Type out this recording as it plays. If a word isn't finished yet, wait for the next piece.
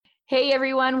Hey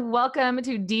everyone, welcome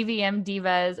to DVM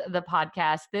Divas, the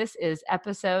podcast. This is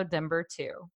episode number 2.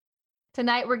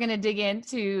 Tonight we're going to dig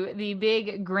into the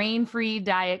big grain-free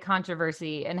diet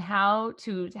controversy and how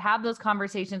to have those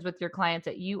conversations with your clients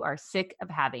that you are sick of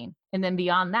having. And then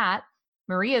beyond that,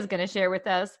 Maria is going to share with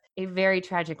us a very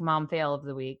tragic mom fail of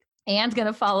the week. Anne's going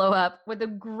to follow up with a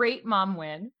great mom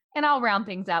win, and I'll round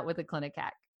things out with a clinic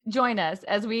hack. Join us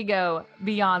as we go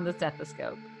beyond the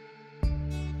stethoscope.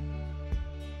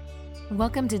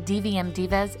 Welcome to DVM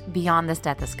Divas Beyond the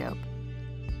Stethoscope.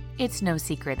 It's no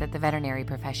secret that the veterinary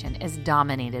profession is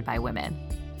dominated by women.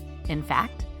 In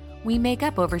fact, we make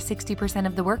up over 60%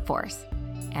 of the workforce,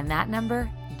 and that number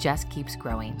just keeps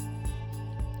growing.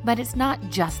 But it's not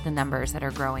just the numbers that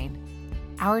are growing.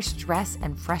 Our stress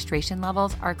and frustration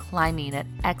levels are climbing at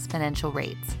exponential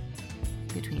rates.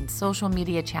 Between social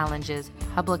media challenges,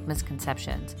 public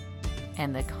misconceptions,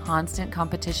 and the constant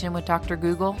competition with Dr.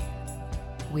 Google,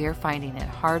 we're finding it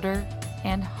harder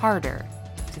and harder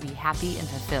to be happy and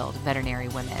fulfilled veterinary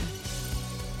women.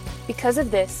 Because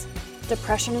of this,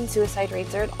 depression and suicide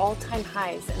rates are at all-time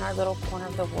highs in our little corner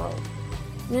of the world.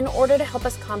 And in order to help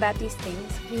us combat these things,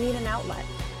 we need an outlet.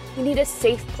 We need a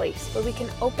safe place where we can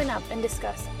open up and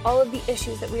discuss all of the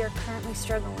issues that we are currently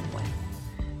struggling with.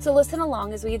 So listen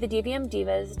along as we, the DVM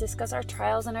Divas, discuss our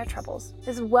trials and our troubles,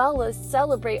 as well as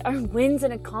celebrate our wins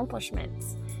and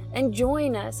accomplishments. And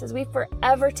join us as we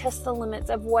forever test the limits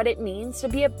of what it means to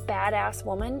be a badass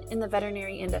woman in the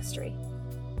veterinary industry.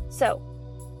 So,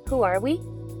 who are we?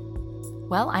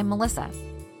 Well, I'm Melissa.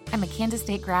 I'm a Kansas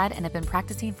State grad and have been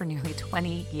practicing for nearly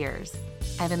 20 years.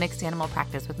 I have a mixed animal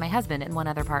practice with my husband and one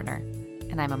other partner.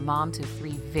 And I'm a mom to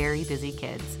 3 very busy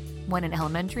kids, one in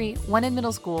elementary, one in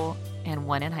middle school, and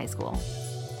one in high school.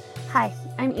 Hi,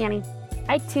 I'm Annie.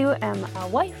 I too am a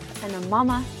wife and a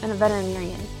mama and a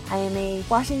veterinarian. I am a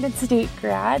Washington State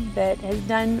grad that has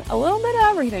done a little bit of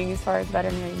everything as far as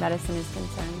veterinary medicine is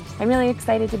concerned. I'm really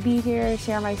excited to be here,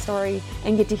 share my story,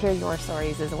 and get to hear your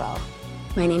stories as well.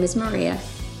 My name is Maria.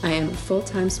 I am a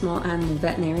full-time small animal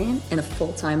veterinarian and a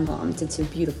full-time mom to 2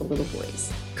 beautiful little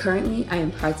boys. Currently, I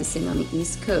am practicing on the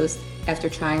East Coast after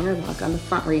trying our luck on the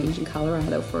Front Range in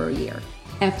Colorado for a year.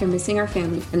 After missing our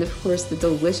family and of course the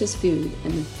delicious food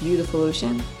and the beautiful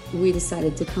ocean, we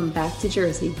decided to come back to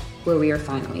Jersey where we are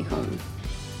finally home.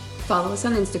 Follow us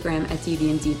on Instagram at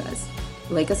DVM Divas.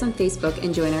 Like us on Facebook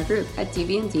and join our group at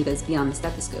DVM Divas Beyond the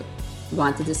Stethoscope.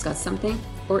 Want to discuss something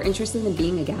or interested in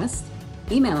being a guest?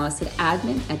 Email us at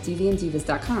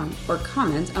admin@dvmdivas.com or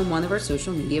comment on one of our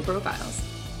social media profiles.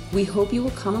 We hope you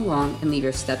will come along and leave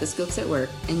your stethoscopes at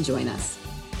work and join us.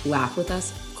 Laugh with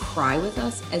us, cry with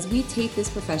us as we take this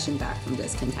profession back from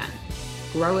discontent.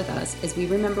 Grow with us as we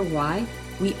remember why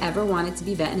we ever wanted to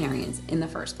be veterinarians in the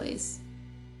first place.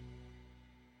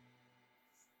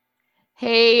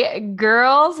 Hey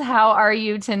girls, how are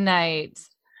you tonight?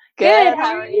 Good,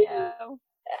 how are you?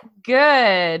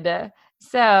 Good.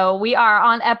 So we are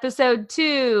on episode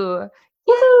 2.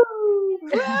 Woo!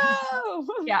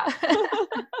 Yeah.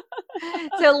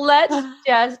 So let's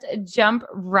just jump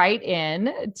right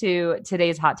in to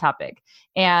today's hot topic.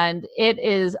 And it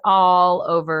is all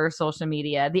over social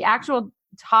media. The actual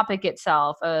topic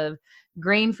itself of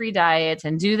grain-free diets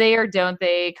and do they or don't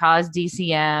they cause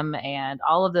DCM and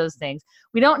all of those things.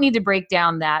 We don't need to break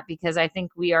down that because I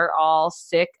think we are all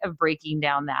sick of breaking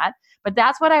down that. But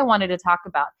that's what I wanted to talk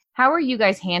about. How are you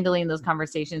guys handling those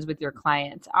conversations with your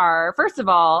clients? First of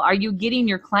all, are you getting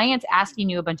your clients asking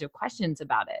you a bunch of questions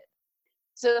about it?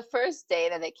 So the first day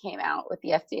that it came out with the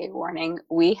FDA warning,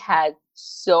 we had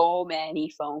so many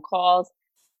phone calls,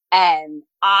 and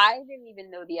I didn't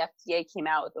even know the FDA came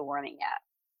out with the warning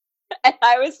yet. And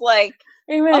I was like,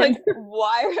 Amen.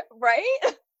 why, right?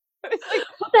 I was like,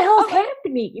 What the hell is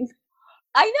happening?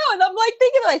 I know, and I'm like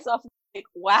thinking to myself, like,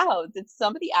 wow, did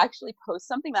somebody actually post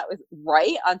something that was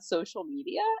right on social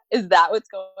media? Is that what's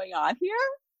going on here?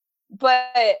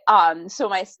 But so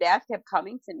my staff kept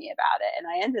coming to me about it, and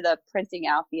I ended up printing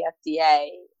out the FDA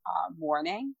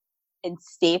warning and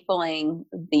stapling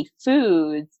the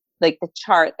foods, like the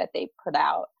chart that they put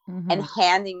out, and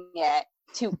handing it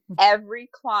to every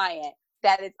client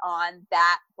that is on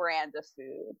that brand of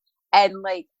food. And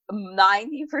like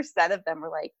 90% of them were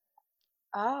like,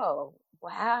 oh,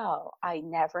 wow, I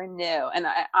never knew. And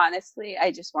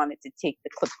I just wanted to take the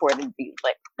clipboard and be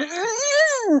like, because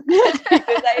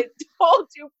I had told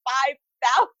you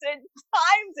 5,000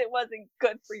 times it wasn't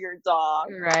good for your dog.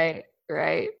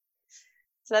 Right.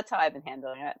 So that's how I've been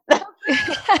handling it.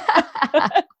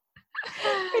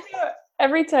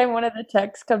 Every time one of the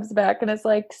texts comes back and it's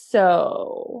like,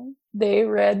 so they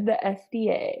read the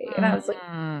FDA. And I was like,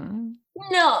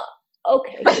 no.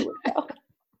 Okay.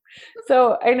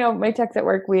 So I know my techs at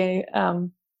work, we,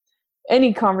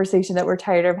 any conversation that we're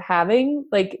tired of having,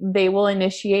 like they will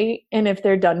initiate. And if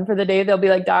they're done for the day, they'll be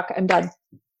like, Doc, I'm done.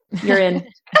 You're in.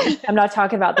 I'm not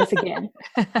talking about this again.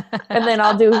 And then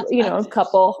I'll do, a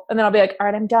couple, and then I'll be like, all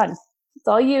right, I'm done. It's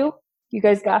all you. You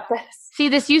guys got this. See,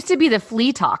 this used to be the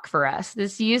flea talk for us.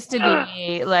 This used to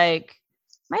be like,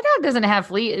 my dog doesn't have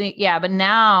flea. Yeah, but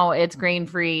now it's grain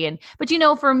free. But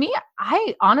for me,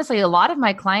 I honestly, a lot of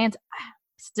my clients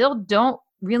still don't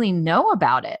really know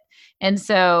about it. And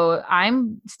so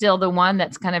I'm still the one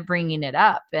that's kind of bringing it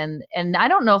up. And I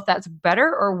don't know if that's better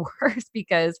or worse,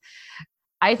 because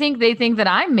I think they think that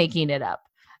I'm making it up.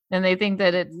 And they think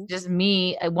that it's just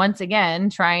me, once again,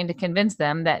 trying to convince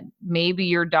them that maybe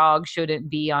your dog shouldn't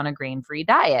be on a grain-free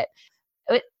diet.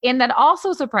 And that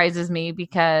also surprises me,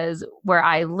 because where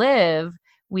I live,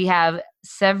 we have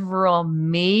several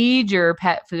major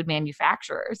pet food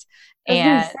manufacturers.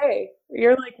 And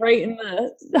you're like right in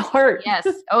the heart. Yes.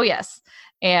 Oh, yes.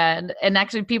 And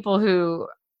actually people who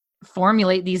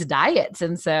formulate these diets.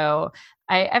 And so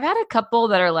I've had a couple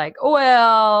that are like, oh,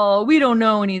 well, we don't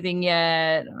know anything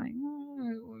yet. I'm like,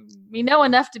 we know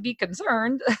enough to be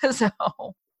concerned. So,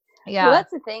 yeah. Well,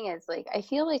 that's the thing is, like, I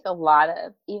feel like a lot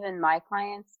of even my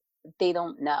clients, they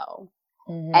don't know.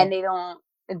 Mm-hmm.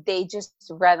 And they just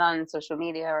read on social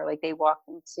media, or like they walk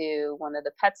into one of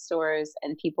the pet stores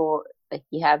and people, like,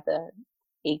 you have the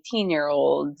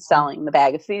 18-year-old selling the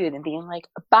bag of food and being like,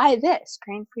 buy this,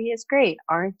 grain-free is great.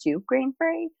 Aren't you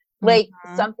grain-free? Like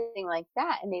something like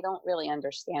that. And they don't really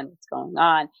understand what's going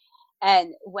on.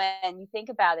 And when you think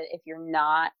about it, if you're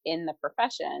not in the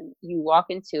profession, you walk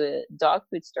into a dog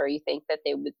food store, you think that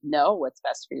they would know what's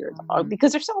best for your dog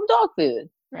because they're selling dog food.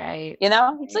 Right.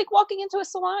 It's like walking into a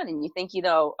salon and you think,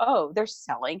 oh, they're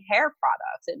selling hair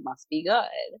products. It must be good. Right.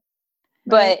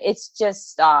 But it's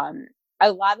just,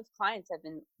 a lot of clients have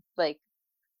been like,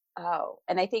 oh,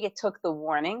 and I think it took the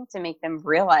warning to make them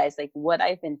realize, like, what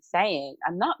I've been saying,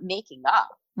 I'm not making up.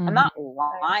 Mm-hmm. I'm not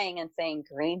lying and saying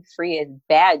grain-free is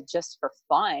bad just for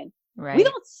fun. Right. We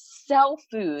don't sell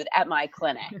food at my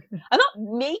clinic. I'm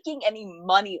not making any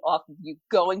money off of you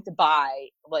going to buy,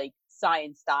 like,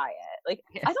 Science Diet. Like,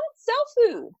 I don't sell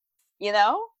food, And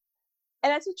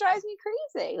that's what drives me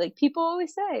crazy. Like, people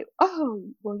always say, oh,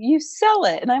 well, you sell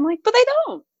it. And I'm like, but I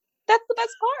don't. That's the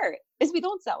best part, is we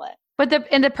don't sell it. But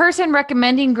the person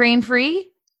recommending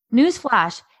grain-free,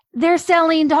 newsflash, they're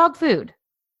selling dog food.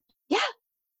 Yeah.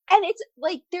 And it's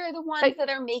like, they're the ones that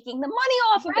are making the money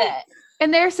off of it.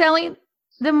 And they're selling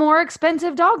the more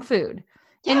expensive dog food.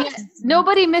 Yes. And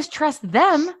nobody mistrusts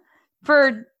them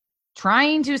for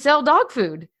trying to sell dog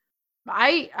food.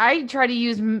 I try to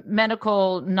use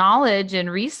medical knowledge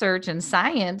and research and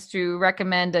science to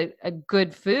recommend a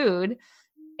good food.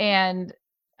 And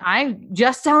I'm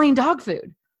just selling dog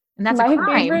food. And that's my a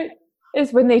crime. Favorite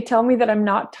is when they tell me that I'm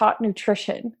not taught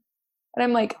nutrition. And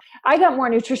I'm like, I got more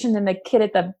nutrition than the kid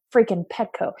at the freaking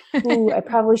Petco. Ooh, I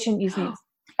probably shouldn't use names.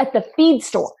 At the feed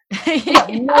store.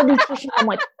 More nutrition. I'm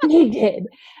like, he did.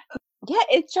 Yeah,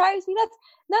 it drives me nuts.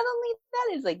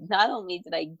 Not only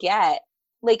did I get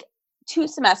like 2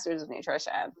 semesters of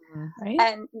nutrition. Right.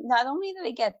 And not only did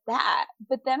I get that,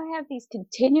 but then I have these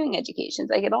continuing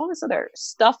educations. I get all this other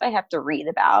stuff I have to read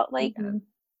about. Like,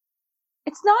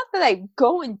 it's not that I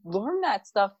go and learn that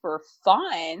stuff for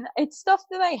fun. It's stuff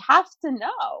that I have to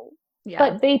know. Yeah.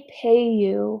 But they pay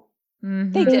you.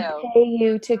 Mm-hmm. They do. Pay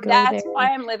you to go there. That's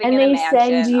why I'm living in a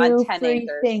mansion on 10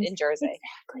 acres in Jersey.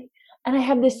 Exactly. And I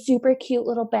have this super cute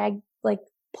little bag, like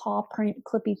paw print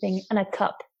clippy thing, and a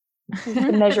cup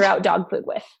to measure out dog food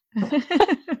with.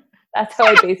 That's how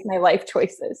I base my life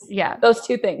choices. Yeah. Those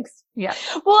 2 things. Yeah.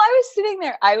 Well, I was sitting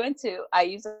there. I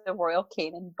used a Royal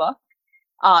Canin book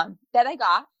that I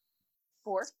got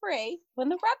for free when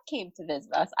the rep came to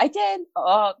visit us. I did.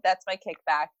 Oh, that's my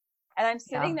kickback. And I'm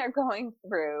sitting there going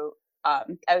through, I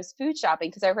was food shopping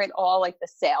because I read all like the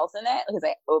sales in it, because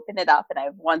I open it up and I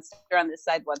have one store on this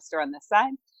side, one store on this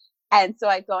side. And so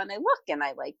I go and I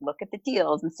look at the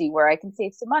deals and see where I can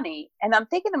save some money. And I'm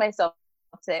thinking to myself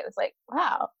today, it was like,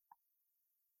 wow,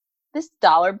 this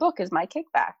 $1 book is my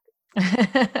kickback.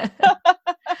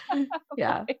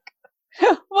 Yeah. Like,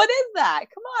 what is that?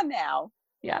 Come on now.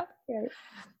 Yeah.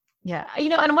 Yeah.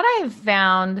 And what I have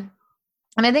found,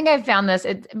 and I think I've found this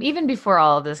even before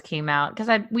all of this came out, because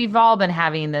we've all been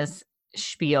having this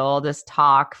spiel, this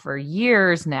talk for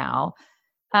years now.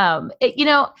 You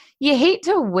hate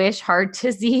to wish heart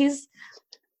disease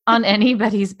on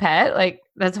anybody's pet. Like,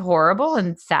 that's horrible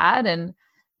and sad.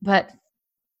 But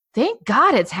thank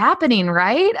God it's happening,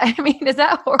 right? I mean, is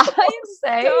that horrible to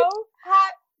say?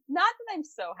 not that I'm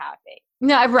so happy.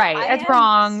 No, right. That's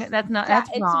wrong. That's not, that's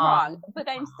It's wrong. but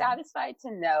I'm satisfied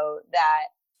to know that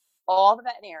all the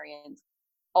veterinarians,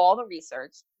 all the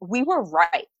research, we were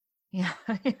right. Yeah.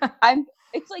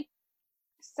 It's like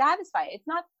satisfied.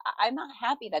 I'm not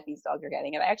happy that these dogs are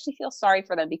getting it. I actually feel sorry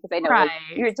for them because I know like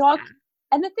your dog. Yeah.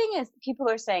 And the thing is, people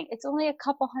are saying it's only a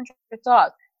couple hundred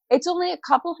dogs. It's only a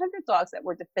couple hundred dogs that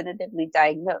were definitively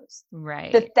diagnosed.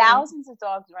 Right. The thousands of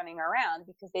dogs running around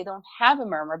because they don't have a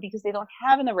murmur, because they don't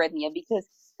have an arrhythmia, because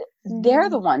they're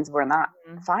the ones we're not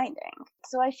finding.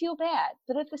 So I feel bad.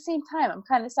 But at the same time, I'm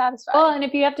kind of satisfied. Well, and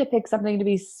if you have to pick something to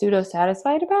be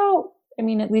pseudo-satisfied about, I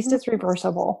mean, at least it's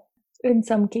reversible in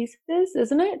some cases,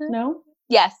 isn't it? No?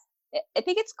 Yes. I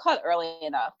think it's caught early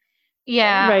enough.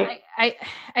 Yeah, right.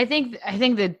 I think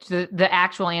that the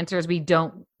actual answer is we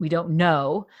don't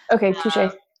know. Okay,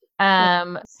 touche.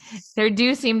 There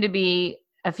do seem to be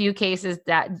a few cases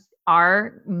that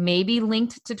are maybe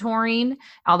linked to taurine,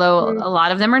 although a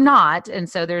lot of them are not, and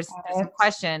so there's some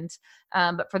questions.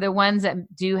 But for the ones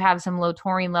that do have some low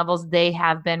taurine levels, they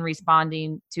have been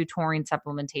responding to taurine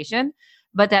supplementation,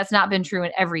 but that's not been true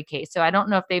in every case. So I don't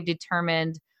know if they've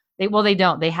determined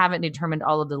they haven't determined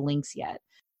all of the links yet.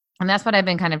 And that's what I've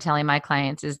been kind of telling my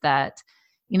clients is that,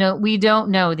 we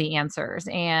don't know the answers.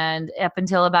 And up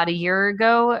until about a year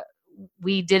ago,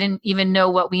 we didn't even know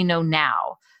what we know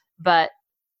now. But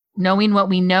knowing what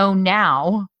we know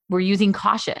now, we're using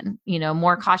caution,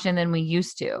 more caution than we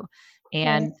used to.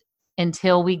 And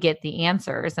until we get the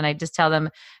answers, and I just tell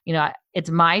them, it's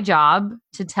my job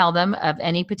to tell them of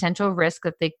any potential risk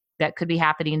that could be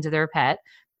happening to their pet.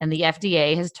 And the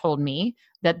FDA has told me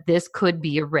that this could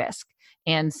be a risk.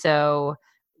 And so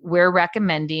we're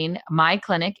recommending, my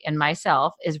clinic and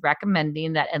myself is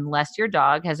recommending that unless your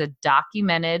dog has a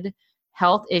documented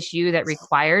health issue that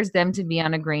requires them to be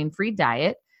on a grain-free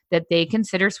diet, that they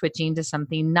consider switching to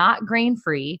something not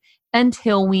grain-free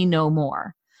until we know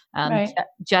more,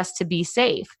 just to be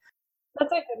safe.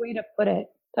 That's a good way to put it.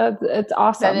 It's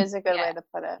awesome. That is a good way to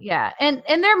put it. Yeah. And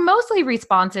they're mostly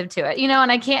responsive to it,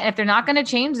 and I can't, if they're not going to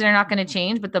change, they're not going to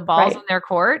change, but the ball's in their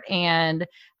court. And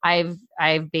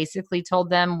I've basically told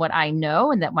them what I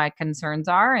know and that my concerns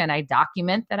are. And I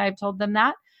document that I've told them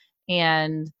that.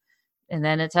 And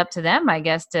then it's up to them, I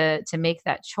guess, to make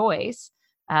that choice.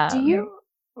 Do you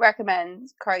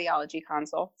recommend cardiology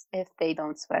consults if they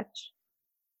don't switch?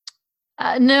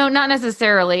 No, not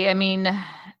necessarily. I mean,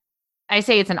 I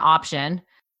say it's an option.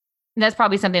 And that's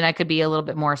probably something I could be a little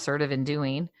bit more assertive in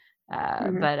doing.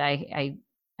 But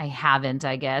I haven't,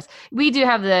 I guess. We do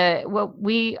have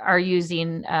we are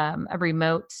using a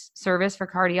remote service for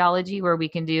cardiology where we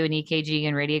can do an EKG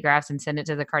and radiographs and send it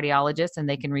to the cardiologist and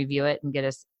they can review it and get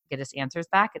us answers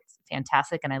back. It's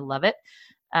fantastic and I love it.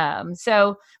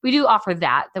 So we do offer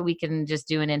that we can just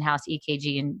do an in-house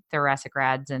EKG and thoracic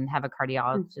rads and have a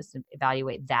cardiologist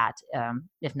evaluate that,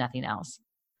 if nothing else.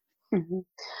 Mm-hmm.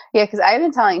 Yeah, because I've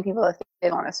been telling people if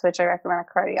they want to switch, I recommend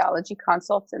a cardiology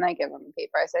consult, and I give them the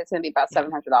paper. I said it's going to be about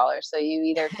 $700, so you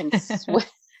either can switch,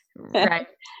 right?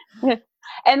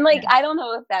 And I don't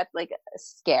know if that's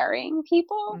scaring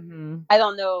people. Mm-hmm. I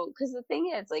don't know, because the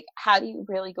thing is, how do you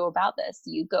really go about this?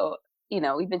 You go,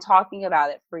 we've been talking about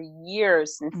it for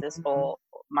years since this whole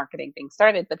marketing thing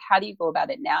started, but how do you go about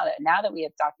it now that we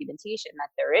have documentation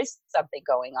that there is something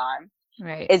going on?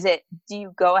 Right. Do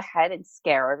you go ahead and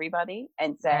scare everybody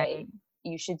and say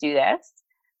you should do this?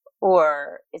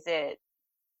 Or is it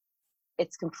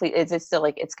still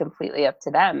it's completely up to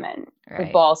them and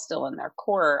the ball's still in their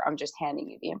court? I'm just handing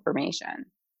you the information.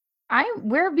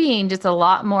 We're being just a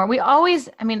lot more. We always,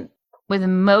 with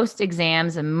most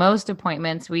exams and most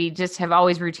appointments, we just have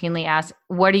always routinely asked,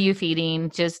 what are you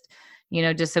feeding? Just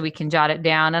so we can jot it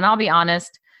down. And I'll be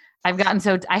honest,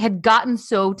 I had gotten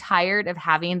so tired of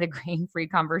having the grain-free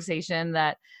conversation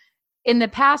that in the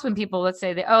past when people, let's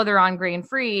say they're on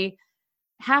grain-free,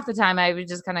 half the time I would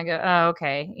just kind of go, oh,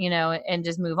 okay, and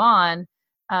just move on.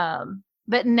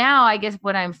 But now I guess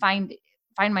what I'm find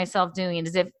myself doing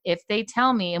is if they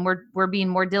tell me, and we're being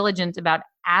more diligent about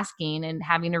asking and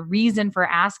having a reason for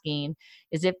asking,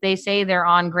 is if they say they're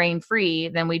on grain-free,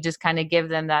 then we just kind of give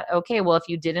them that, okay, well, if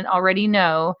you didn't already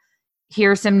know,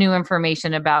 here's some new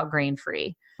information about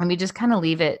grain-free. And we just kind of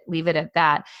leave it at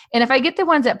that. And if I get the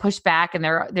ones that push back and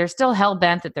they're still hell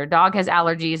bent that their dog has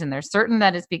allergies and they're certain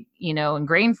that it's, and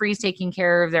grain-free is taking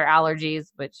care of their allergies,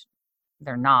 which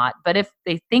they're not. But if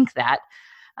they think that,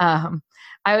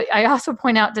 I also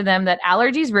point out to them that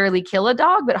allergies rarely kill a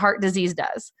dog, but heart disease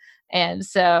does. And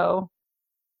so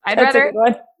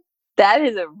that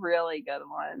is a really good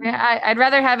one. Yeah, I'd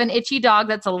rather have an itchy dog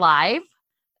that's alive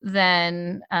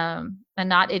than a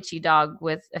not itchy dog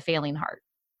with a failing heart.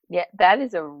 Yeah, that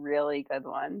is a really good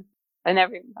one. I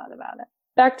never even thought about it.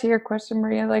 Back to your question,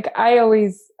 Maria, like I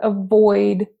always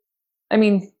avoid, I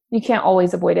mean, you can't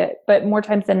always avoid it, but more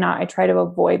times than not, I try to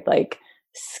avoid like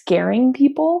scaring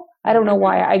people. I don't know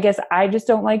why. I guess I just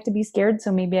don't like to be scared.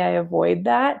 So maybe I avoid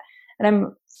that.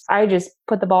 And I just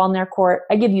put the ball in their court.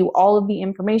 I give you all of the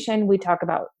information. We talk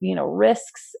about,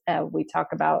 risks. We talk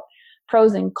about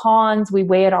pros and cons. We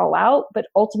weigh it all out, but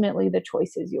ultimately the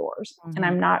choice is yours. Mm-hmm. And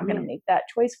I'm not going to make that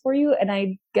choice for you. And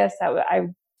I guess that I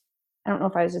don't know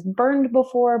if I was just burned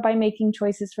before by making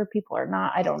choices for people or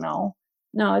not. I don't know.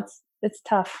 No, it's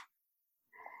tough.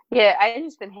 Yeah, I've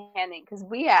just been handing, because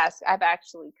I've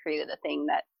actually created a thing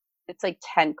that it's like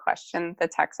 10 questions the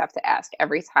techs have to ask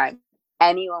every time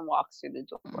anyone walks through the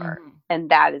door. Mm-hmm. And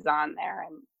that is on there.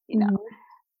 And,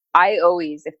 I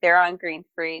always, if they're on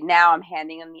grain-free, now I'm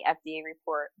handing them the FDA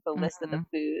report, the list of the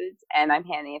foods, and I'm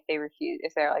handing, if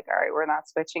they're like, all right, we're not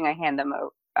switching, I hand them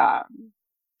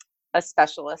a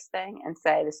specialist thing and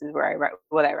say, this is where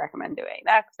what I recommend doing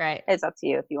next. Right. It's up to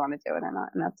you if you want to do it or not.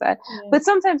 And that's it. Yeah. But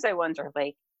sometimes I wonder,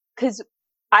 like, because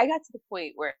I got to the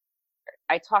point where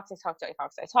I talked,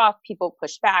 people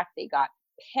pushed back, they got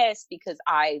pissed because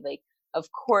I, like,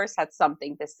 of course had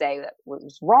something to say that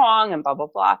was wrong and blah, blah,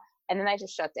 blah. And then I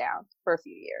just shut down for a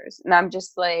few years. And I'm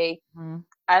just like,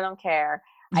 I don't care.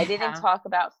 I didn't talk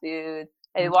about food.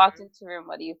 I walked into the room,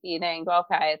 what are you feeding?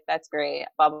 Okay, that's great,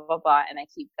 blah, blah, blah, blah. And I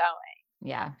keep going.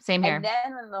 Yeah, same here. And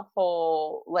then in the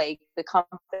whole, like, the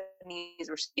companies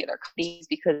were saying other companies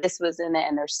because this was in it,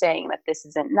 and they're saying that this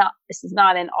is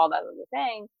not in all that other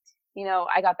thing.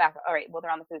 I got back, all right, well,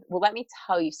 they're on the food. Well, let me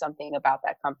tell you something about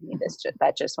that company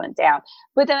that just went down.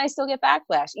 But then I still get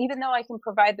backlash, even though I can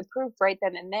provide the proof right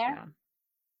then and there. Yeah.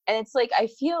 And it's like, I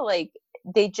feel like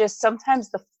sometimes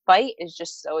the fight is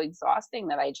just so exhausting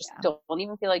that I just don't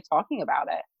even feel like talking about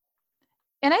it.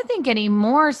 And I think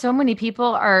anymore, so many people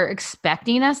are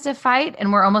expecting us to fight,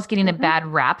 and we're almost getting a bad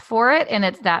rap for it. And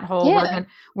it's that whole,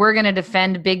 we're going to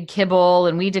defend big kibble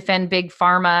and we defend big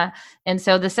pharma. And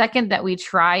so the second that we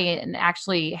try and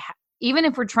actually, even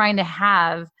if we're trying to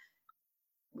have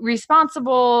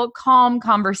responsible, calm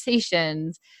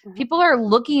conversations, people are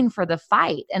looking for the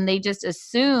fight, and they just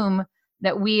assume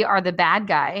that we are the bad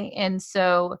guy. And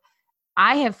so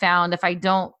I have found, if I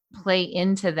don't play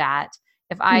into that,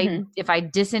 if I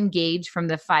disengage from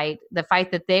the fight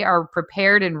that they are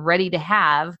prepared and ready to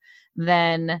have,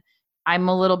 then I'm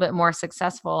a little bit more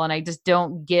successful. And I just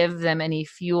don't give them any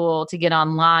fuel to get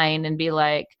online and be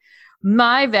like,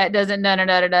 my vet doesn't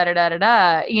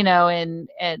da-da-da-da-da-da-da, and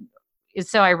it's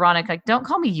so ironic. Like, don't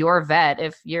call me your vet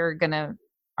if you're going to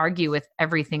argue with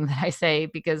everything that I say,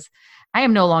 because I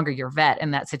am no longer your vet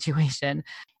in that situation.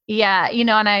 Yeah.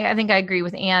 And I think I agree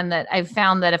with Anne that I've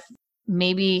found that if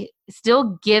maybe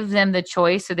still give them the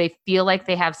choice so they feel like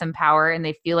they have some power and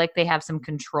they feel like they have some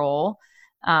control.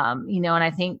 And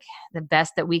I think the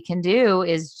best that we can do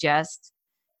is just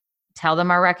tell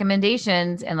them our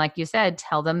recommendations. And like you said,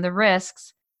 tell them the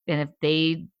risks. And if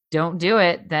they don't do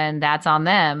it, then that's on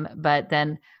them. But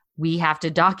then we have to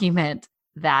document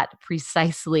that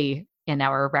precisely in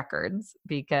our records,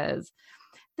 because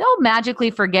they'll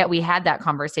magically forget we had that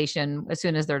conversation as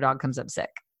soon as their dog comes up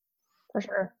sick. For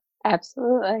sure.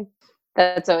 Absolutely.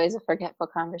 That's always a forgetful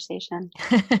conversation.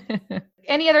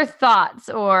 Any other thoughts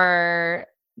or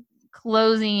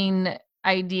closing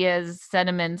ideas,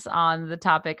 sentiments on the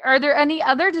topic? Are there any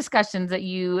other discussions that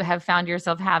you have found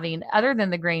yourself having other than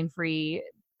the grain-free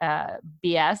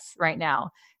BS right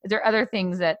now? Is there other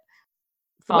things that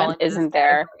fall into isn't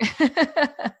there?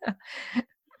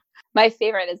 My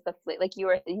favorite is the flea. Like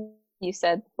you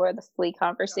said before, the flea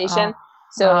conversation.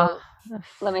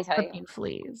 Let me tell you,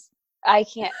 fleas. I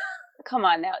can't. Come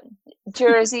on now,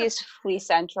 Jersey is flea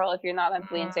central. If you're not on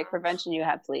flea and tick prevention, you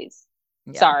have fleas.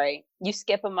 Yeah. Sorry, you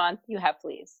skip a month, you have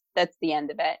fleas. That's the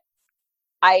end of it.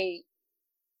 I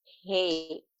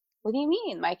hate. What do you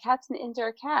mean? My cat's an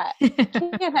indoor cat. You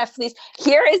can't have fleas.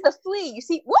 Here is the flea. You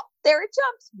see? Whoop! There it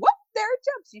jumps. Whoop! There it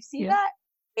jumps. You see that?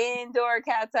 Indoor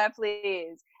cats have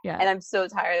fleas. Yeah. And I'm so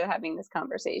tired of having this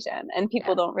conversation, and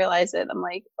people don't realize it. I'm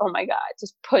like, oh my God,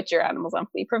 just put your animals on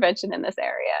flea prevention in this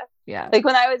area. Yeah. Like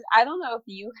I don't know if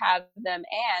you have them,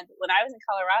 and when I was in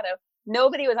Colorado,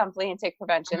 nobody was on flea and tick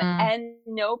prevention and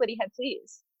nobody had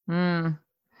fleas.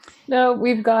 No,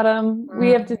 we've got them. We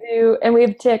have to do, and we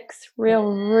have ticks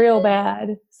real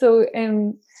bad. So,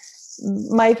 and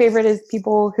my favorite is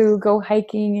people who go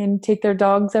hiking and take their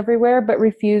dogs everywhere, but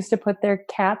refuse to put their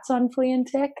cats on flea and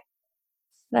tick.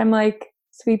 And I'm like,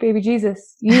 sweet baby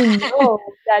Jesus, you know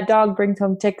that dog brings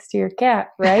home ticks to your cat,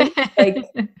 right? Like,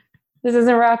 this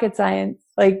isn't rocket science.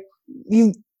 Like,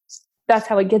 that's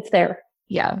how it gets there.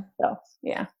 Yeah. So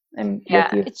yeah, I'm Yeah.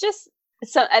 with you. It's just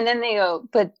so, and then they go,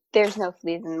 but there's no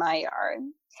fleas in my yard.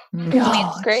 Oh,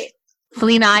 It's great.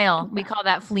 Flea Nile. We call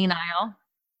that Flea Nile.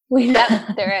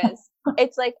 Yep, there is.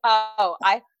 It's like, oh,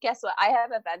 I guess what? I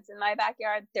have a fence in my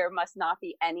backyard. There must not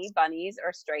be any bunnies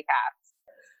or stray cats.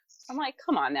 I'm like,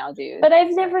 come on now, dude. But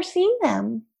I've never seen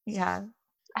them. Yeah.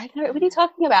 What are you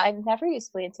talking about? I've never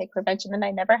used flea and tick prevention, and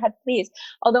I never had fleas.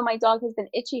 Although my dog has been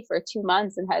itchy for 2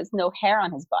 months and has no hair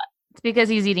on his butt. It's because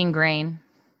he's eating grain.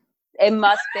 It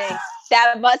must be.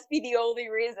 That must be the only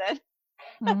reason.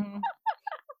 Mm-hmm.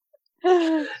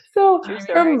 So True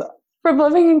story. from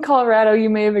living in Colorado, you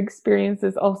may have experienced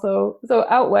this also. So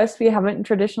out west, we haven't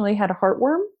traditionally had a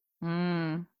heartworm.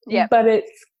 Mm. Yeah. But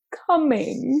it's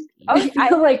coming. Oh, I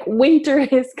feel like winter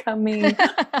is coming.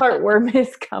 Heartworm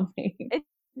is coming.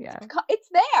 Yeah. It's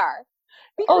there.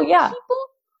 Because Oh, yeah.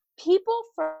 People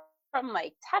from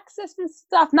like Texas and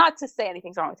stuff, not to say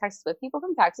anything's wrong with Texas, but people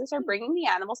from Texas are bringing the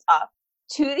animals up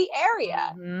to the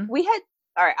area. Mm-hmm.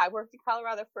 I worked in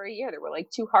Colorado for a year. There were like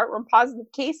 2 heartworm positive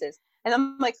cases. And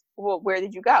I'm like, well, where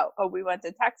did you go? Oh, we went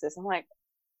to Texas. I'm like,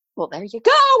 well, there you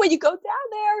go. When you go down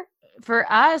there.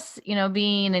 For us,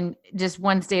 being in just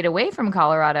one state away from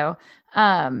Colorado,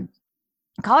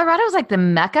 Colorado is like the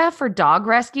mecca for dog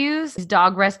rescues,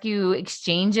 dog rescue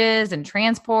exchanges and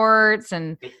transports.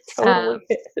 And Totally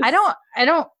is. I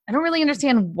don't really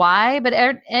understand why, but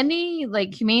any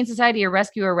like humane society or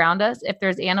rescue around us, if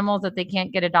there's animals that they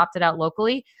can't get adopted out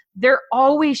locally, they're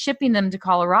always shipping them to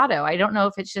Colorado. I don't know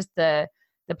if it's just the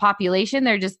population.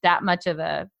 They're just that much of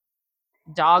a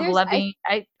dog loving.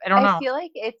 I don't know. I feel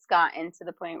like it's gotten to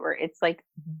the point where it's like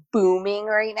booming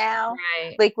right now.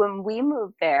 Right. Like when we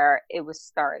moved there, it was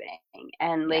starting.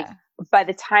 And like Yeah. by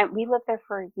the time we lived there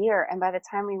for a year, and by the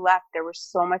time we left, there was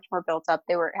so much more built up.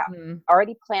 They were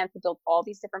already planned to build all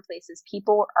these different places.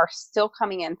 People are still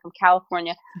coming in from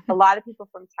California. A lot of people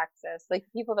from Texas, like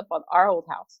people that bought our old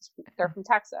house, they're from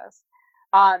Texas.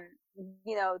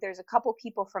 There's a couple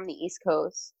people from the East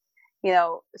Coast.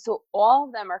 So all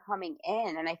of them are coming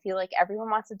in, and I feel like everyone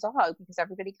wants a dog because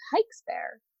everybody hikes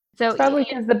there. So It's probably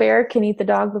because the bear can eat the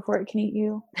dog before it can eat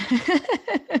you.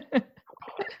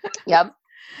 Yep.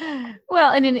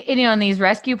 Well, and in these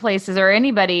rescue places or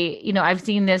anybody, I've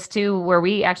seen this too, where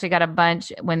we actually got a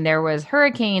bunch when there was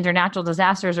hurricanes or natural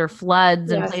disasters or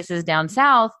floods in places down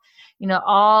south.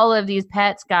 All of these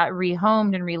pets got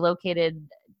rehomed and relocated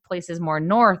places more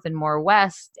north and more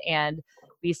west, and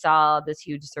we saw this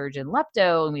huge surge in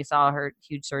lepto, and we saw a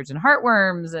huge surge in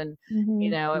heartworms, and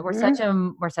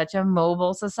we're such a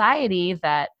mobile society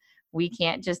that we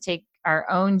can't just take our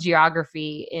own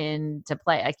geography into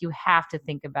play. Like you have to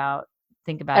think about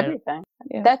Everything.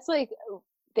 Yeah. That's like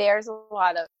there's a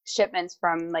lot of shipments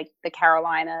from like the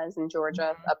Carolinas and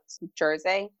Georgia up to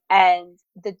Jersey, and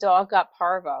the dog got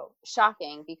parvo.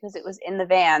 Shocking, because it was in the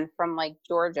van from like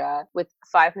Georgia with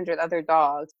 500 other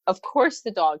dogs. Of course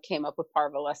the dog came up with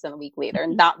parvo less than a week later,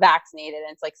 not vaccinated,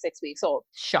 and it's like 6 weeks old.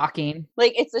 Shocking.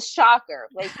 Like it's a shocker.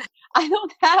 Like I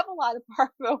don't have a lot of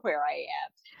parvo where I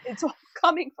am. It's all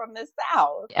coming from the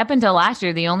south. Up until last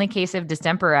year, the only case of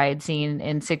distemper I had seen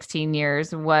in 16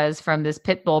 years was from this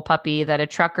pit bull puppy that a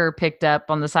trucker picked up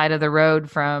on the side of the road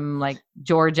from like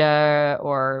Georgia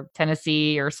or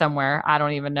Tennessee or somewhere. I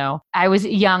don't even know. I was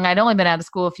young. I'd only been out of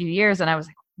school a few years, and I was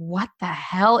like, what the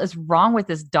hell is wrong with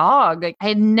this dog? Like I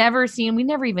had we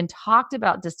never even talked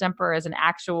about distemper as an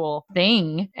actual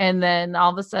thing. And then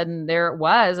all of a sudden there it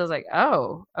was. I was like,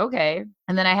 oh, okay.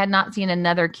 And then I had not seen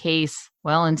another case,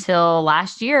 until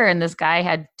last year. And this guy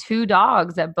had 2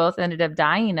 dogs that both ended up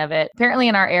dying of it. Apparently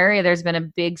in our area, there's been a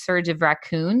big surge of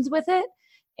raccoons with it.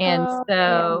 And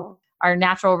our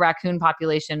natural raccoon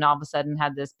population all of a sudden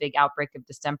had this big outbreak of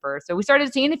distemper. So we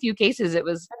started seeing a few cases. It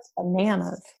was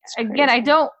bananas. Again, I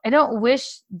don't wish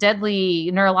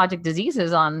deadly neurologic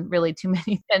diseases on really too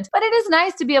many things, but it is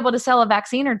nice to be able to sell a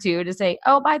vaccine or two to say,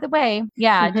 oh, by the way,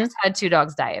 I just had 2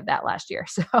 dogs die of that last year.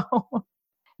 So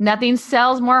nothing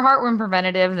sells more heartworm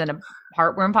preventative than a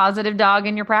heartworm positive dog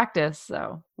in your practice.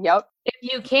 So yep.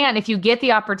 If you get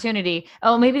the opportunity,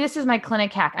 maybe this is my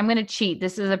clinic hack. I'm going to cheat.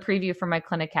 This is a preview for my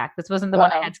clinic hack. This wasn't the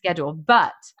one I had scheduled,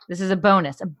 but this is a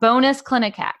bonus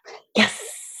clinic hack. Yes.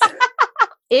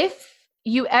 If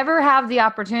you ever have the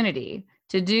opportunity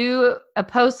to do a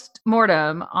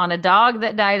post-mortem on a dog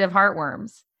that died of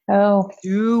heartworms,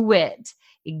 do it.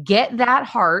 Get that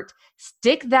heart,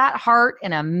 stick that heart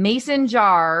in a mason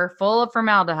jar full of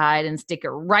formaldehyde and stick it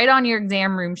right on your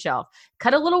exam room shelf.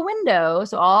 Cut a little window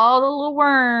so all the little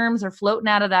worms are floating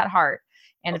out of that heart.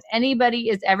 And if anybody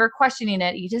is ever questioning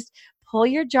it, you just pull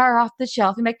your jar off the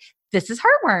shelf and be like, this is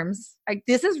heartworms. Like,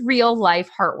 this is real life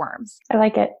heartworms. I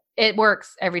like it. It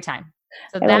works every time.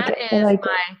 So I like it. I is like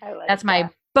that's my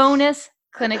bonus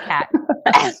clinic hack.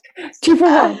 2 for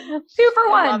 1. 2 for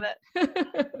 1. I love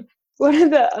it. One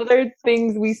of the other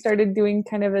things we started doing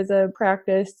kind of as a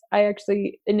practice, I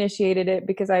actually initiated it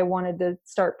because I wanted to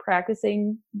start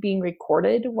practicing being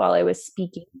recorded while I was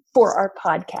speaking for our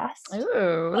podcast.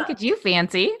 Ooh, look at you,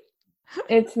 fancy.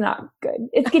 It's not good.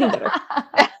 It's getting better.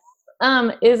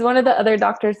 Is one of the other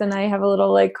doctors and I have a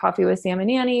little like coffee with Sam and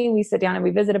Annie. We sit down and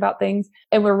we visit about things,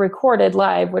 and we're recorded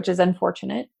live, which is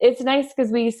unfortunate. It's nice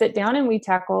because we sit down and we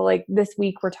tackle, like this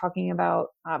week we're talking about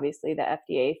obviously the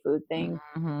FDA food thing.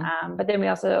 Mm-hmm. But then we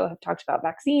also have talked about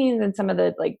vaccines and some of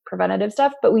the like preventative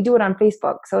stuff, but we do it on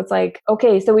Facebook. So it's like,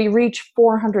 okay, so we reach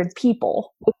 400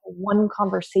 people with one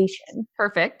conversation.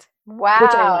 Perfect. Wow.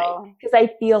 Which I like because I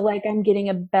feel like I'm getting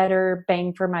a better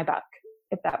bang for my buck,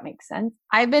 if that makes sense.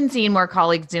 I've been seeing more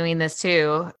colleagues doing this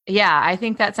too. Yeah, I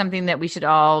think that's something that we should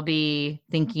all be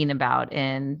thinking about,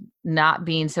 and not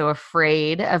being so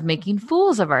afraid of making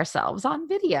fools of ourselves on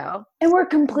video. And we're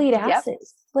complete Yep.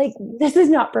 asses. Like, this is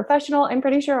not professional. I'm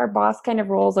pretty sure our boss kind of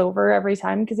rolls over every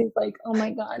time because he's like, oh my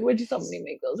God, would somebody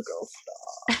make those girls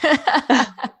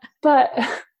stop? But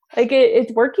like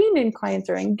it's working and clients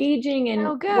are engaging and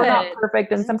we're not good.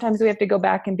 perfect. And sometimes we have to go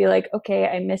back and be like, okay,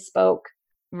 I misspoke.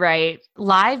 Right.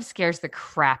 Live scares the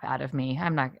crap out of me.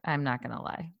 I'm not going to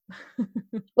lie.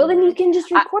 Well, then you can just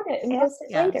record it and post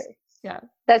it yeah. later. Yeah.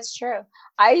 That's true.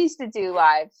 I used to do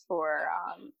live for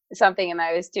something, and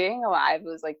I was doing a live. It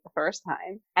was like the first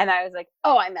time, and I was like,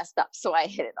 "Oh, I messed up," so I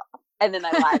hit it off, and then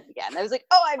I lived again. I was like,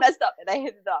 "Oh, I messed up," and I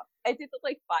hit it off. I did it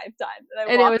like 5 times,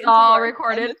 And it was all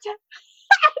recorded. And the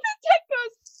tech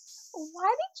goes,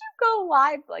 "Why did you go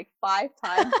live like 5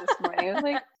 times this morning?" I was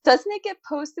like, "Doesn't it get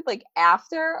posted like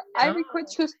after I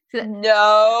record?" She goes,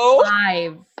 "No,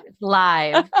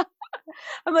 Live.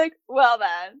 I'm like, "Well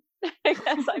then." I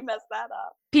guess I messed that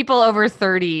up. People over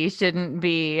 30 shouldn't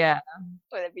be.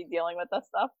 Wouldn't be dealing with that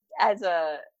stuff. As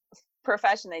a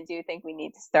profession, I do think we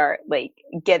need to start like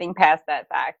getting past that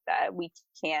fact that we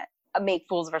can't make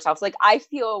fools of ourselves. Like, I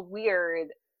feel weird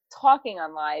talking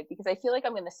on live because I feel like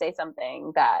I'm going to say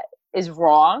something that is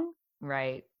wrong.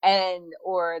 Right.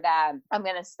 Or that I'm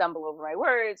going to stumble over my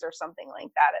words or something like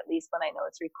that. At least when I know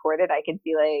it's recorded, I could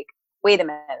be like, wait a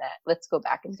minute, let's go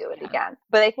back and do it again.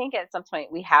 But I think at some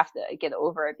point we have to get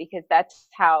over it, because that's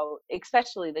how,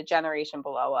 especially the generation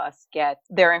below us, get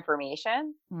their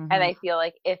information. Mm-hmm. And I feel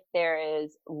like if there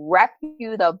is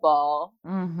reputable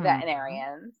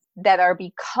veterinarians that are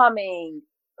becoming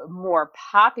more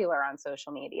popular on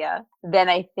social media, then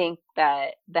I think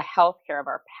that the healthcare of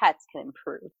our pets can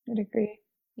improve. I'd agree.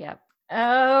 Yep.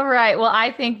 All right. Well,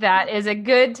 I think that is a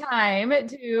good time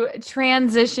to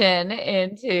transition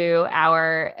into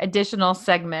our additional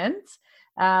segments.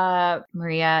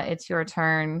 Maria, it's your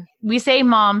turn. We say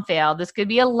mom fail. This could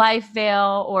be a life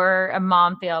fail or a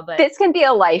mom fail, but this can be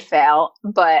a life fail,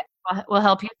 but we'll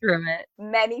help you through it.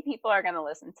 Many people are going to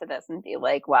listen to this and be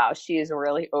like, wow, she is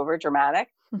really over dramatic,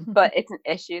 but it's an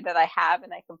issue that I have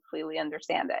and I completely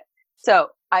understand it. So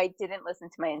I didn't listen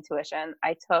to my intuition.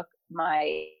 I took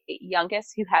my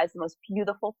youngest, who has the most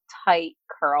beautiful tight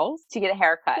curls, to get a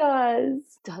haircut.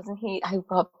 Doesn't he? I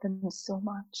love them so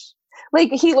much.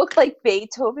 Like, he looked like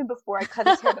Beethoven before I cut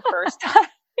his hair the first time.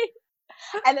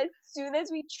 And as soon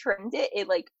as we trimmed it, it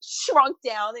like shrunk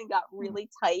down and got really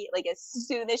tight. Like, as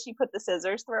soon as she put the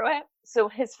scissors through it. So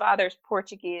his father's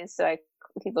Portuguese, so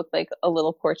he looked like a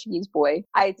little Portuguese boy.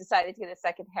 I decided to get a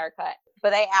second haircut,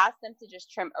 but I asked them to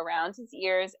just trim around his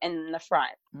ears and in the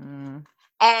front.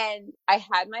 And I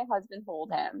had my husband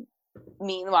hold him.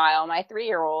 Meanwhile, my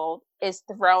 3-year-old is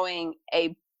throwing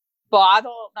a glass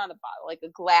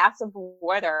of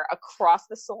water across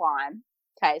the salon.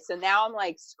 Okay, so now I'm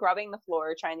like scrubbing the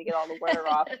floor, trying to get all the water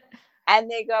off. And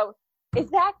they go, "Is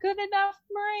that good enough,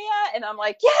 Maria?" And I'm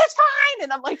like, "Yeah, it's fine."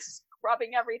 And I'm like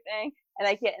scrubbing everything. And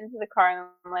I get into the car and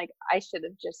I'm like, I should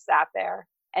have just sat there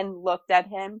and looked at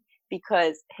him,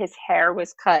 because his hair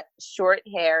was cut short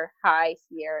hair, high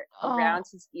here, around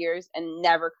his ears, and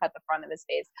never cut the front of his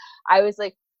face. I was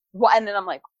like, what? And then I'm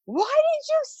like, why did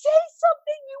you say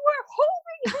something? You were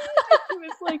holding me. He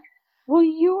was like, well,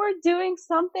 you were doing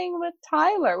something with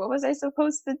Tyler. What was I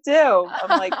supposed to do?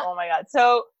 I'm like, oh my God.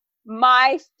 So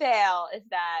my fail is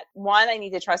that, one, I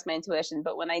need to trust my intuition,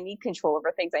 but when I need control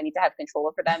over things, I need to have control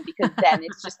over them, because then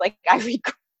it's just like I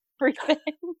regret everything.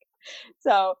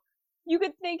 So you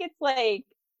could think it's like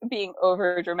being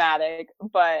over dramatic,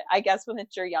 but I guess when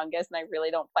it's your youngest and I really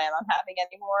don't plan on having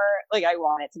any more, like, I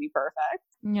want it to be perfect.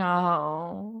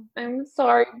 No, I'm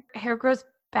sorry. Hair grows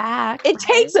back. It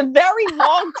takes a very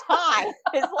long time.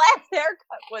 His last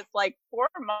haircut was like 4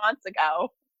 months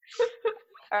ago.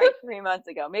 All right, 3 months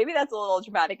ago. Maybe that's a little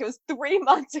dramatic. It was 3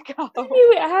 months ago.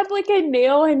 You add like a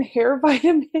nail and hair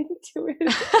vitamin to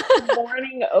his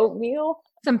morning oatmeal.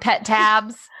 Some pet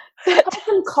tabs.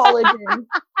 Some collagen.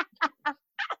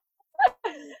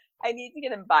 I need to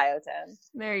get him biotin.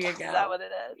 There you Is go. that what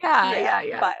it is?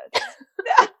 Yeah.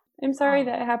 Biotin. I'm sorry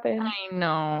that happened. I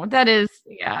know. That is,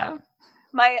 yeah.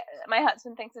 My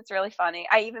husband thinks it's really funny.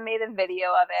 I even made a video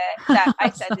of it that I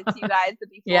sent it to you guys the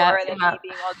before and then me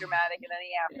being all dramatic and then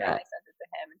the after and I sent it to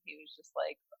him and he was just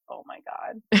like, oh my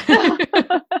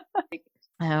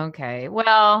God. Okay.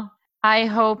 Well, I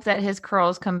hope that his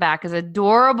curls come back as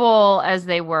adorable as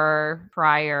they were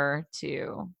prior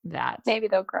to that. Maybe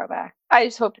they'll grow back. I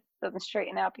just hope it doesn't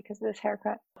straighten out because of this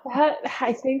haircut.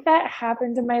 I think that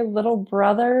happened to my little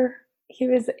brother. He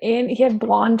had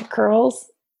blonde curls.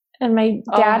 And my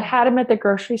dad had him at the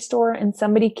grocery store and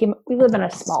somebody came. We live in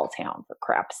a small town, for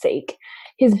crap's sake.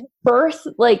 His birth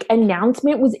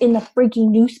announcement was in the freaking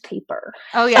newspaper.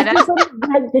 Oh yeah, that's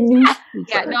read the newspaper.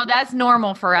 Yeah, no, that's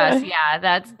normal for us. Yeah,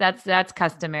 that's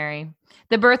customary.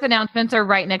 The birth announcements are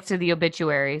right next to the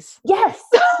obituaries. Yes.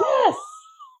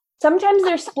 Sometimes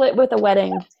they're split with a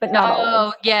wedding, but not always.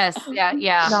 Oh yes,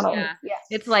 yeah. Not always. Yeah.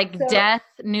 It's like death,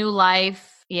 new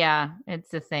life. Yeah,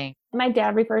 it's a thing. My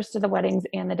dad refers to the weddings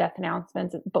and the death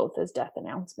announcements both as death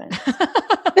announcements.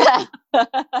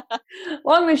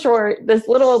 Long and short, this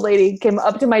little old lady came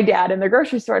up to my dad in the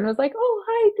grocery store and was like, "Oh,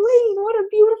 hi, Dwayne. What a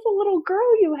beautiful little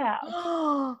girl you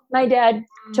have." My dad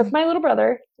took my little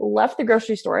brother, left the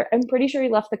grocery store. I'm pretty sure he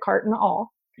left the cart and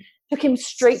all. Took him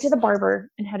straight to the barber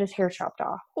and had his hair chopped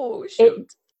off. Oh, shoot.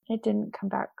 It didn't come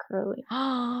back curly.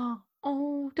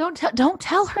 Oh, don't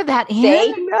tell her that,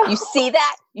 Anne. You see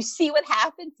that? You see what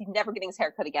happens? He's never getting his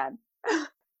haircut again.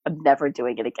 I'm never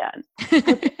doing it again.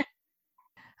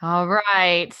 All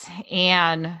right,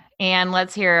 Anne,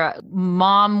 let's hear a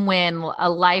mom win, a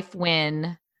life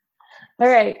win. All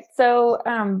right. So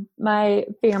my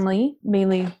family,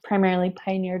 primarily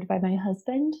pioneered by my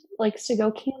husband, likes to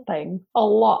go camping a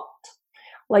lot.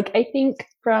 Like I think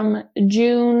from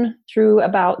June through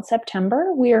about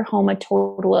September, we are home a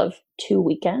total of 2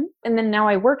 weekends. And then now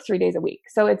I work 3 days a week.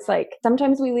 So it's like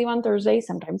sometimes we leave on Thursday,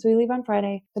 sometimes we leave on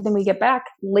Friday, but then we get back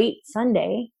late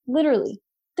Sunday. Literally,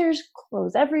 there's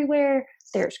clothes everywhere.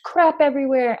 There's crap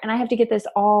everywhere. And I have to get this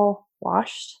all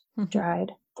washed,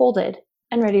 dried, folded,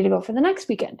 and ready to go for the next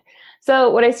weekend. So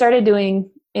what I started doing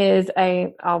is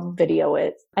I'll video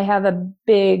it. I have a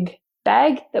big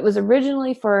bag that was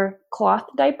originally for cloth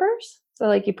diapers. So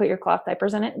like you put your cloth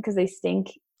diapers in it because they stink.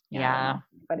 Yeah.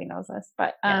 Everybody knows this,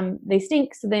 but they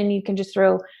stink. So then you can just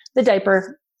throw the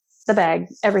diaper, the bag,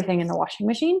 everything in the washing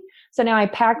machine. So now I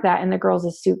pack that in the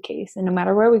girls' suitcase. And no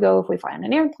matter where we go, if we fly on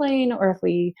an airplane or if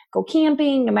we go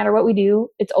camping, no matter what we do,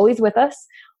 it's always with us.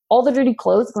 All the dirty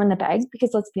clothes go in the bag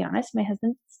because let's be honest, my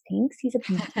husband stinks. He's a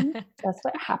pain. That's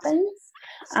what happens.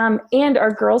 And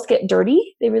our girls get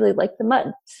dirty. They really like the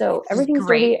mud. So everything's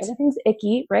dirty. Everything's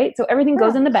icky, right? So everything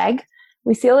goes in the bag.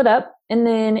 We seal it up. And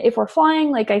then if we're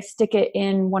flying, like I stick it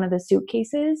in one of the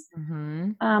suitcases.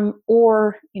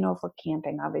 Or, if we're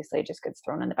camping, obviously it just gets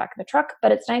thrown in the back of the truck.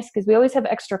 But it's nice because we always have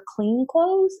extra clean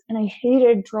clothes. And I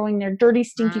hated throwing their dirty,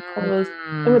 stinky clothes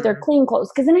in with their clean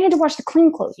clothes. Because then I had to wash the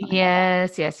clean clothes.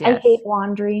 Yes. I hate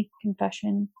laundry.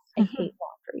 Confession. I hate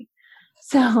laundry.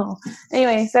 So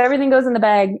anyway, so everything goes in the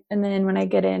bag. And then when I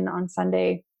get in on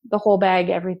Sunday, the whole bag,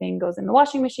 everything goes in the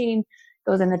washing machine,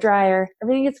 goes in the dryer.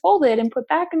 Everything gets folded and put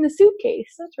back in the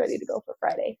suitcase. That's ready to go for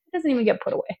Friday. It doesn't even get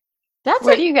put away.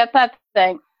 Where do you get that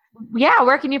thing? Yeah,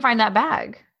 where can you find that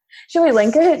bag? Should we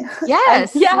link it?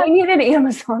 Yes. We need an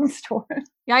Amazon store.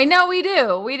 Yeah, I know we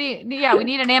do. We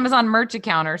need an Amazon merch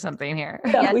account or something here.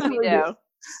 Yes, we do.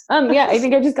 I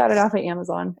think I just got it off of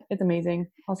Amazon. It's amazing.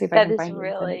 I'll see if I can find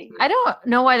it. I don't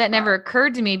know why that never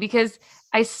occurred to me because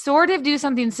I sort of do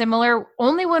something similar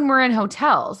only when we're in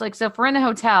hotels. Like, so if we're in a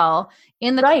hotel,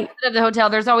 in the closet of the hotel,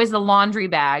 there's always the laundry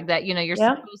bag that, you're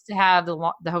supposed to have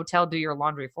the hotel do your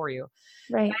laundry for you.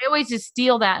 Right. I always just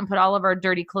steal that and put all of our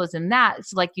dirty clothes in that.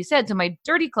 So like you said, so my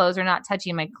dirty clothes are not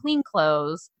touching my clean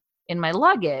clothes in my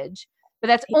luggage, but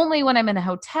that's only when I'm in a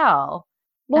hotel.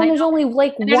 Well, there's only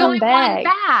one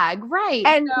bag. Right.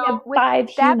 And so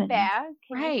with that bag,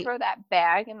 can you throw that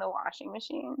bag in the washing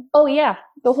machine? Oh, yeah.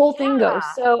 The whole thing goes.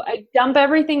 So I dump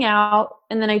everything out,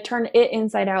 and then I turn it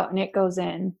inside out, and it goes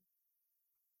in.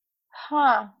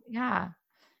 Huh. Yeah.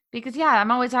 Because,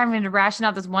 I'm always having to ration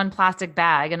out this one plastic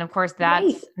bag, and, of course,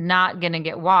 that's not going to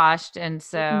get washed, and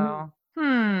so...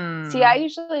 See, I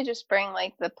usually just bring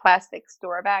like the plastic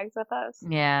store bags with us.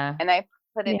 Yeah. And I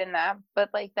put it in that. But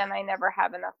like then I never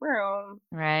have enough room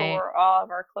Right. for all of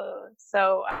our clothes.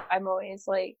 So I'm always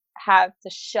like have to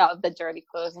shove the dirty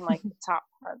clothes in like the top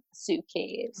part of the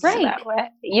suitcase. So Right. that way,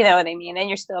 you know what I mean? And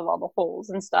you still have all the holes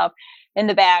and stuff in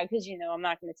the bag because you know I'm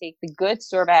not going to take the good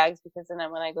store bags because then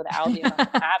when I go to Aldi, I'm not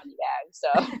going to have any bags.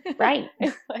 So Right.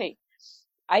 it's like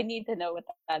I need to know what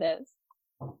that is.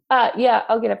 Yeah,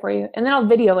 I'll get it for you. And then I'll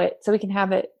video it so we can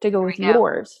have it to go with we go.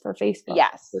 yours for Facebook.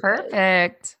 Yes.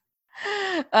 Perfect.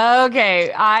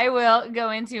 Okay, I will go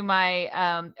into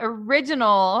my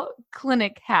original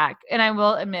clinic hack, and I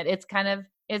will admit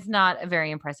it's not a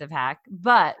very impressive hack,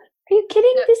 but Are you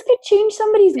kidding? This could change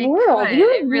somebody's It world. could. You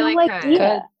It have really no could.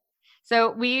 idea.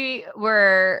 so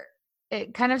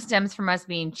it kind of stems from us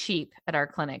being cheap at our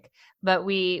clinic, but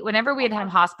whenever we'd have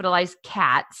hospitalized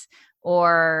cats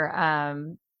or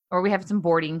we have some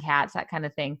boarding cats, that kind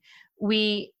of thing,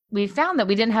 we found that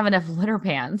we didn't have enough litter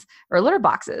pans or litter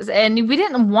boxes, and we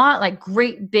didn't want like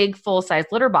great big full-size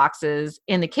litter boxes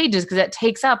in the cages because that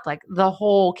takes up like the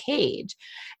whole cage.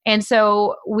 And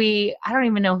so I don't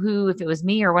even know who, if it was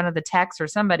me or one of the techs or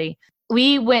somebody,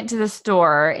 we went to the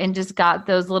store and just got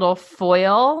those little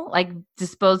foil, like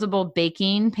disposable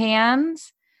baking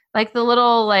pans, like the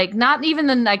little, like not even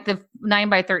the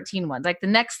 9x13 ones, like the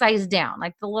next size down,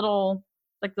 like the little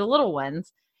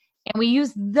ones. And we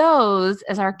use those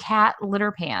as our cat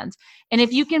litter pans. And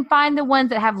if you can find the ones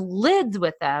that have lids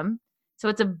with them, so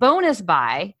it's a bonus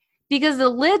buy because the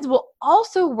lids will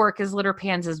also work as litter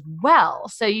pans as well.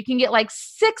 So you can get like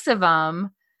 6 of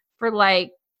them for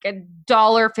like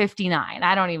 $1.59.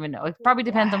 I don't even know. It probably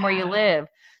depends on where you live.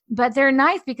 But they're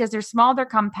nice because they're small, they're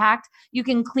compact. You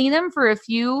can clean them for a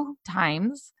few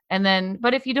times.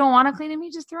 But if you don't want to clean them,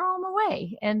 you just throw them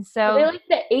away. And so Are they like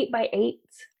the 8x8s,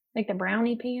 like the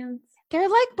brownie pans? they're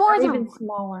like more Or even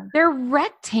smaller. They're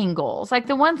rectangles. Like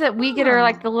the ones that we get are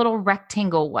like the little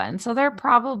rectangle ones. So they're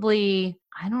probably,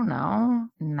 I don't know,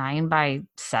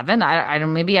 9x7. I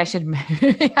don't. Maybe I should.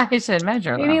 I should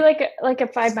measure them. Maybe like a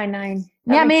 5x9.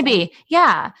 Yeah, maybe.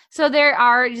 Yeah. So there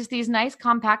are just these nice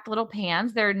compact little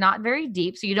pans. They're not very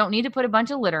deep, so you don't need to put a bunch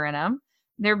of litter in them.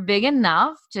 They're big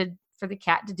enough for the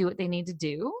cat to do what they need to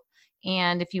do.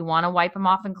 And if you want to wipe them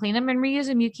off and clean them and reuse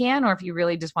them, you can. Or if you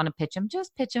really just want to pitch them,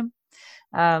 just pitch them.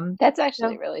 That's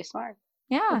actually really smart.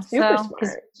 Yeah. Super So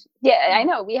smart. Yeah, I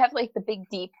know. We have like the big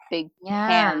yeah.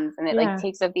 pans, and it Yeah. like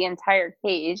takes up the entire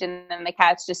cage, and then the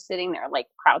cat's just sitting there like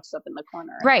crouched up in the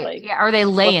corner. Right. Like, Yeah. Or they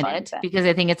lay in fun it is that? because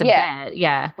they think it's a Yeah. bed.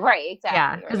 Yeah. Right.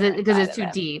 Yeah. Exactly. Because it's too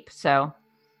deep. So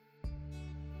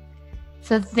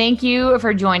thank you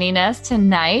for joining us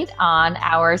tonight on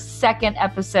our second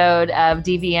episode of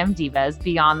DVM Divas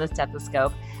Beyond the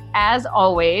Stethoscope. As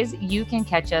always, you can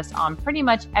catch us on pretty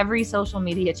much every social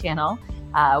media channel.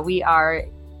 We are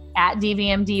at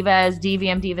DVM Divas,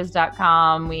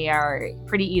 dvmdivas.com. We are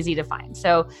pretty easy to find.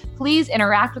 So please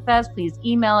interact with us. Please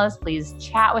email us. Please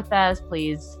chat with us.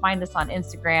 Please find us on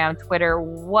Instagram, Twitter,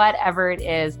 whatever it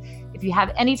is. If you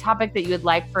have any topic that you would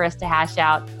like for us to hash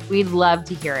out, we'd love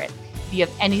to hear it. If you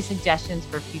have any suggestions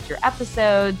for future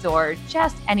episodes or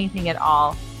just anything at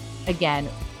all, again,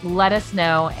 let us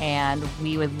know and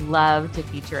we would love to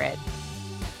feature it.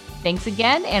 Thanks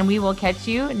again, and we will catch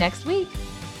you next week.